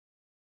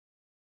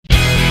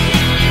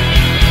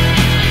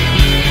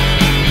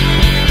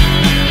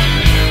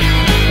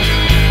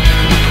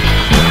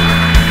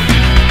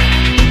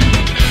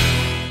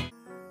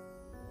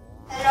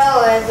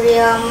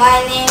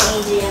my name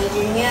is Yoon.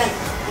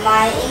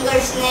 My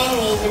English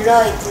name is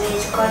Lloyd.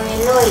 Please call me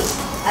Lloyd.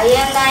 I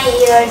am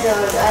 9 years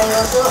old. I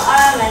go to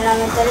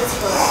elementary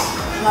school.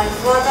 My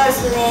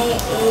father's name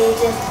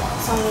is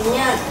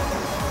Song-Yoon.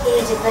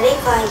 He is very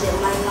kind.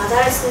 My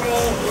mother's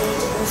name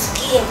is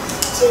Kim.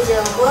 She is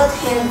a good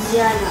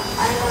Indiana.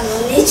 I'm an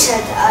only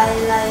child. I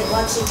like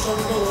watching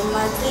camping in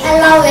my free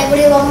time. Hello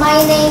everyone,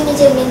 my name is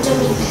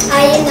Minjumi.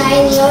 I am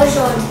 9 years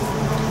old.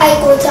 I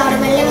go to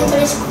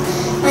elementary school.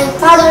 My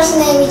father's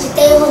name is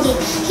Dae-Hogi.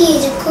 He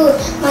is good.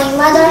 My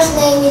mother's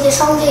name is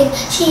Song-Jin.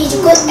 She is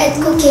good at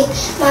cooking.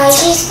 My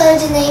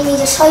sister's name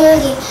is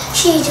Soyeon.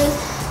 She is a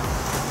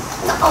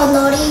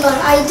naughty girl.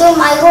 I do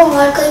my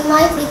homework in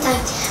my free time.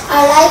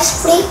 I like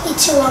spring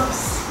each one.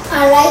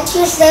 I like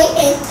Tuesday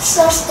and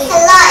Thursday.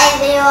 Hello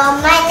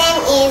everyone, my name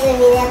is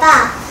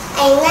Mineba.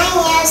 I'm 9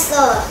 years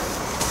old.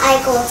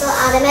 I go to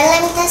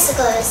elementary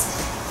schools.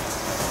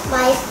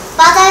 My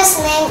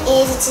father's name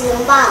is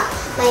Jinungba.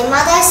 My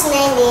mother's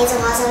name is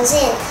Hwa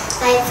Sung-shin.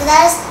 My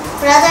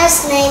brother's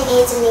name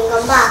is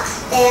Min-gon-ba.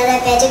 They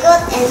are very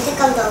good and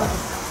taekwondo.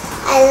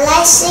 I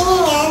like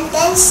singing and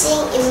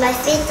dancing in my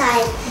free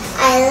time.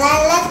 I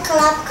like red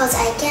club because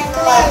I can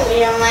play.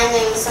 Hello, my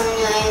name is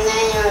Song-Yoon. I am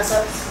 9 years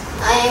old.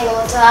 I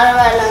go to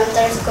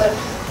elementary school.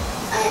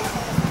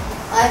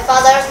 My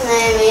father's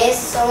name is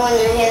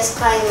Song-Yoon. He is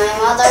kind. My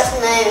mother's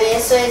name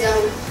is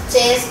Soo-jung.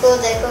 She is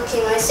good at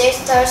cooking. My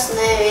sister's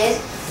name is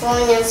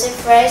Won-yoon. She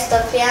plays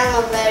the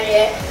piano very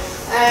well.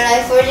 I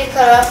like food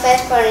color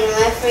paper in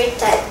my free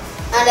time.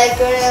 I like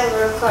green and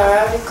blue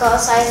color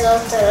because I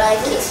don't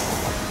like it.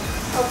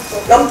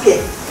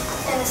 연필.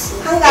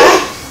 한가한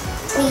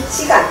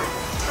시간.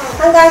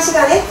 한가한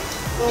시간에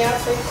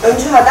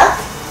연주하다.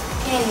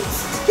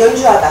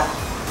 연주하다.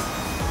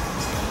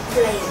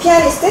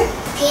 피아니스트.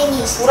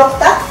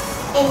 부럽다.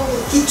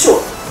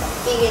 기초.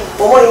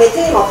 뭐뭐임에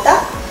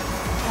틀림없다.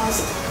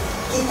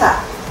 기타.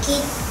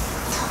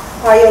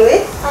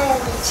 바이올린.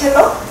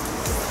 첼로.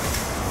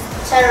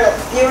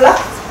 비올라.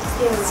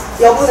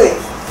 여부는.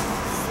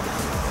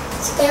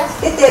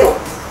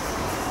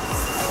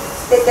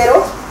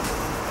 때때로.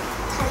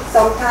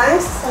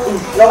 sometimes.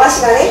 여가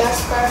시간에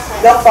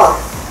몇 번.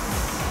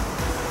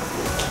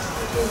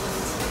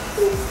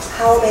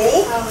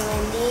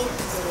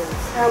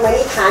 how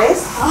many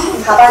times.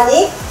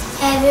 가봤니?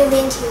 Have you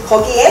been to?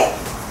 거기에.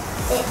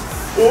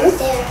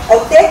 There.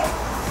 어때?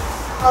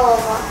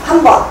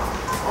 한 번.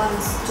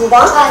 두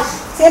번.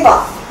 세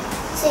번.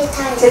 3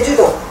 times.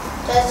 제주도.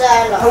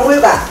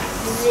 박물관.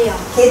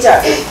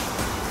 계절.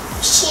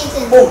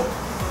 Season. 봄.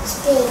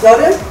 Spring.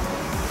 여름.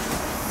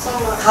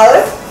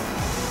 가을.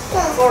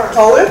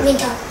 겨울.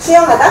 Winter.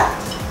 수영하다.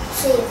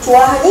 Swim.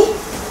 좋아하니?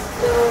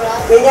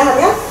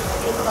 왜냐하면.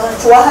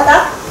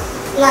 좋아하다.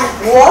 Like.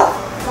 무엇?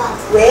 What?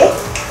 왜?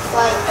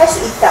 할 수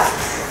있다. 할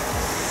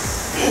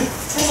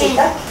수 있다.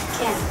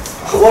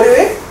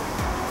 월요일.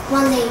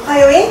 Monday.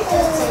 화요일.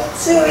 Tuesday.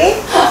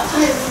 수요일.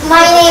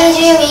 My name is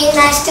Yumi.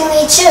 Nice to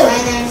meet you. My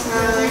name is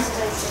Nice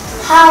to meet you.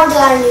 How old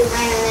are you?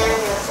 I am 9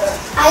 years old.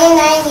 I am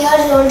 9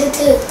 years old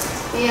too.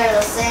 We are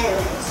the same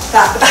age.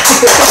 자.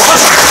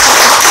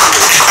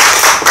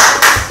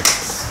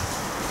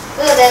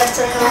 Good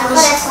afternoon.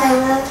 Good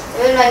afternoon.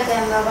 Do you like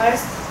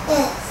hamburgers?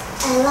 Yes,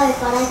 I love it,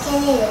 but I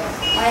can't eat it.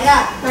 Why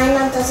not? My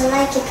mom doesn't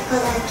like it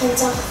because I can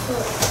junk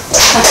food.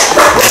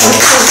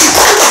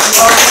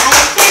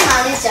 아이스크림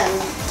아니지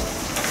않나?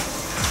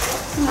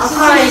 What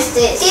color is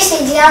this? This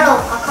is yellow.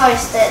 What color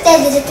is that? That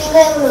is pink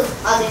and blue.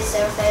 What is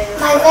your favorite?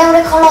 My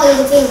favorite color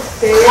is pink.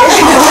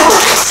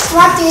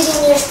 What do you do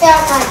in your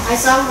spare time? I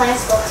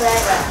sometimes go to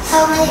Ever.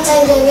 How many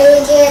times have you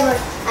been to ever?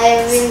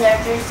 I have been there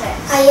 3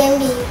 times. I am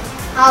B.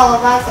 How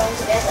about going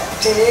together?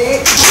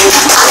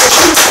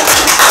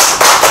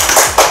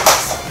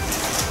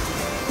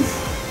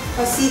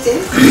 What season?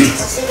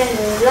 What season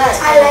do you like?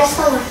 I like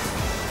summer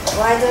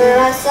Why do you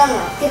like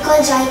summer?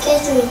 because I can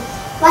swim.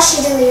 What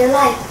season do you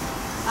like?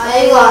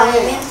 I like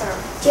winter.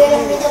 Do you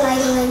like winter like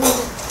my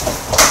winter?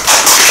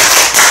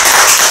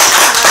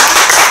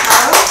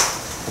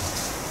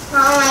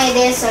 How many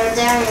days are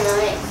there in a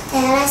week?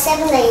 There are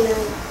 7 days in a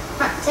week.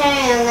 Tell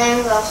me the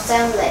names of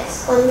 7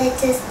 days. Monday,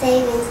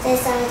 Tuesday, Wednesday,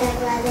 Saturday,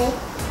 Friday,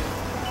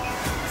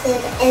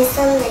 Saturday, and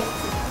Sunday.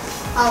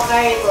 Oh,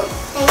 very good.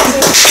 Thank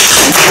you.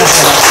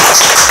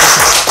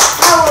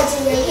 How was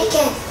your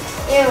weekend?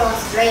 It was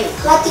great.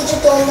 What did you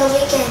do on the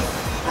weekend?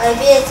 I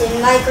visited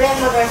my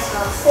grandmother's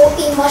house. Oh,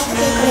 it must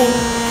be great.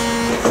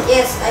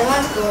 Yes, I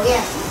want to go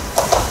again.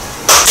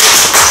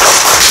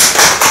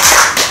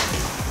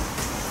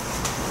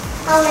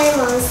 How many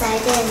months are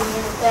there in a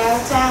year? There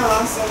are 10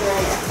 months in a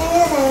year.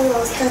 생일은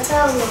monster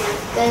 12년.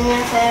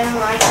 January, February,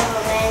 March,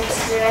 April, May,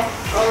 July,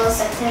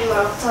 August,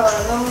 September, October,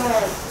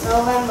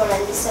 November,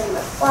 and December.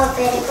 Wow,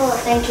 very good.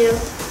 Thank you.